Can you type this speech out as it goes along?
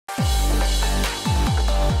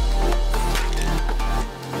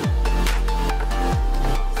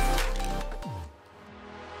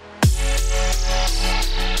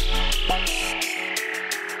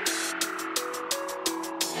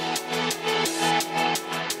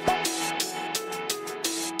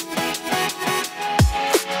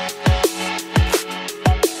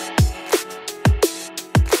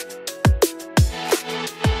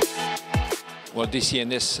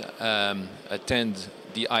DCNS attend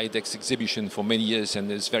the IDEX exhibition for many years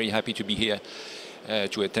and is very happy to be here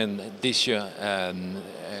to attend this year.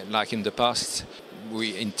 Like in the past,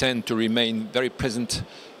 we intend to remain very present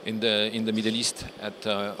in the Middle East at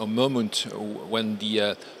a moment when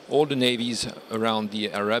all the navies around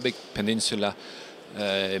the Arabic Peninsula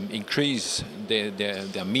increase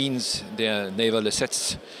their means, their naval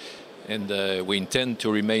assets, and we intend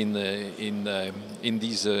to remain in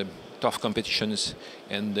these tough competitions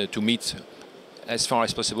and to meet as far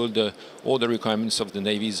as possible all the requirements of the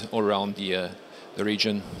navies all around the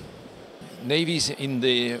region. Navies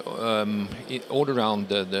all around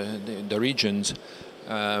the regions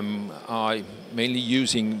are mainly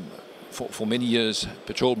using for many years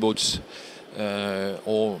patrol boats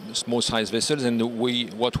or small-sized vessels, and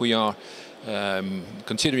what we are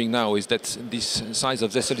considering now is that this size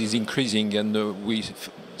of vessel is increasing, and we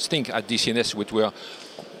think at DCNS we are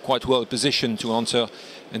quite well positioned to answer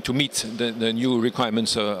and to meet the new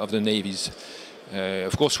requirements of the navies.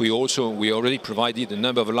 Of course, we already provided a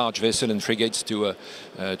number of large vessels and frigates to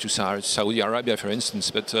Saudi Arabia, for instance,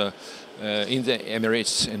 but in the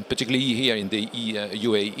Emirates, and particularly here in the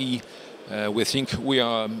UAE, we think we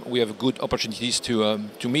have good opportunities to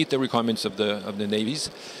meet the requirements of the navies.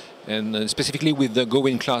 And specifically with the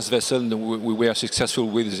Gowind class vessel, we were successful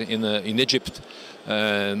with in Egypt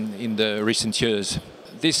in the recent years.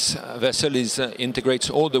 This vessel integrates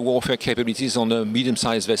all the warfare capabilities on a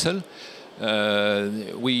medium-sized vessel.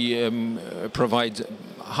 We provide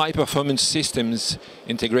high-performance systems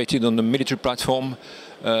integrated on the military platform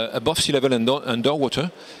above sea level and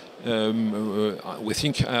underwater. We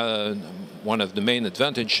think one of the main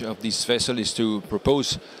advantages of this vessel is to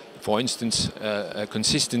propose, for instance, a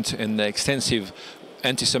consistent and extensive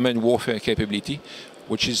anti-submarine warfare capability,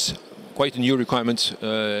 which is quite a new requirement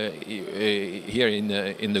here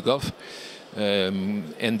in the Gulf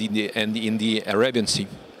and in the Arabian Sea.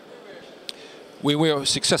 We were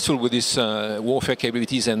successful with these warfare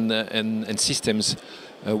capabilities and systems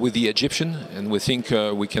with the Egyptian, and we think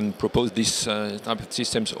we can propose this type of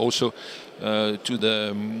systems also to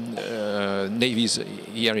the navies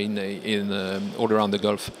here all around the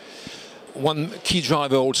Gulf. One key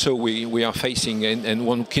driver also we are facing, and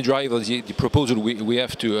one key driver, the proposal we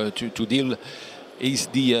have to deal, is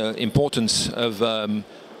the importance of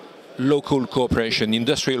local cooperation,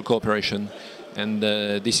 industrial cooperation. And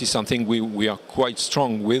this is something we are quite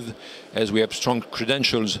strong with, as we have strong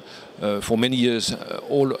credentials for many years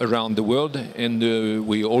all around the world, and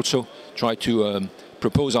we also try to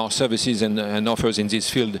propose our services and offers in this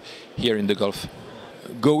field here in the Gulf.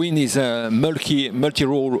 Gowind is a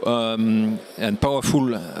multi-role and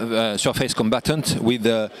powerful surface combatant with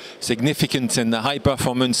significant and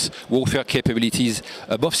high-performance warfare capabilities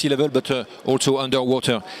above sea level, but also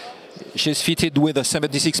underwater. She's fitted with a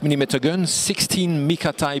 76mm gun, 16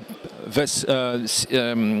 Mika-type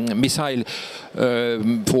missile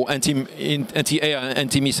for anti-air and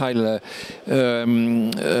anti-missile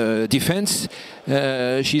defense.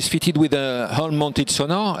 She's fitted with a hull-mounted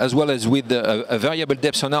sonar, as well as with a variable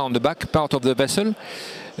depth sonar on the back part of the vessel.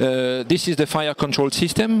 This is the fire control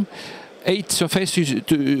system. 8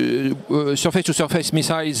 surface-to-surface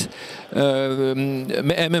missiles,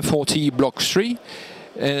 MM40 Block 3.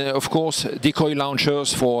 Of course, decoy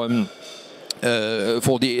launchers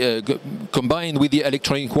combined with the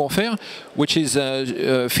electronic warfare, which is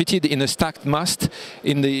fitted in a stacked mast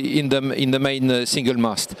in the main single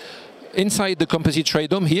mast. Inside the composite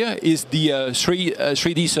radome here is the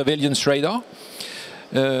 3D surveillance radar.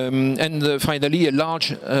 And finally, a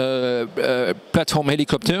large platform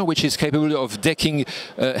helicopter, which is capable of decking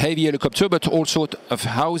a heavy helicopter, but also of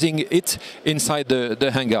housing it inside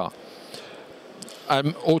the hangar. I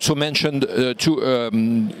also mentioned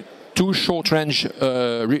two short-range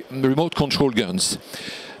remote control guns.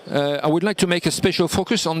 I would like to make a special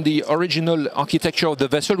focus on the original architecture of the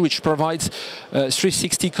vessel, which provides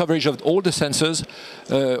 360 coverage of all the sensors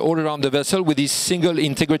all around the vessel, with this single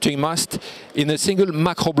integrating mast in a single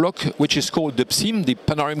macro block, which is called the PSIM, the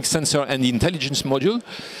Panoramic Sensor and Intelligence Module,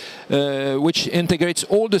 which integrates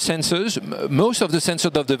all the sensors, most of the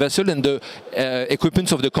sensors of the vessel and the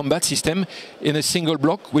equipment of the combat system in a single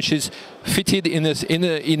block, which is fitted in a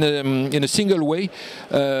single way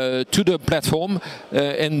to the platform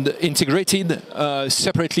and integrated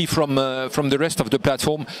separately from the rest of the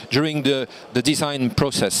platform during the design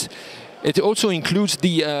process. It also includes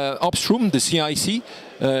the ops room, the CIC,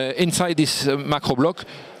 inside this macro block,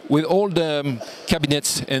 with all the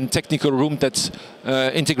cabinets and technical room that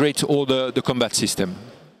integrate all the combat system.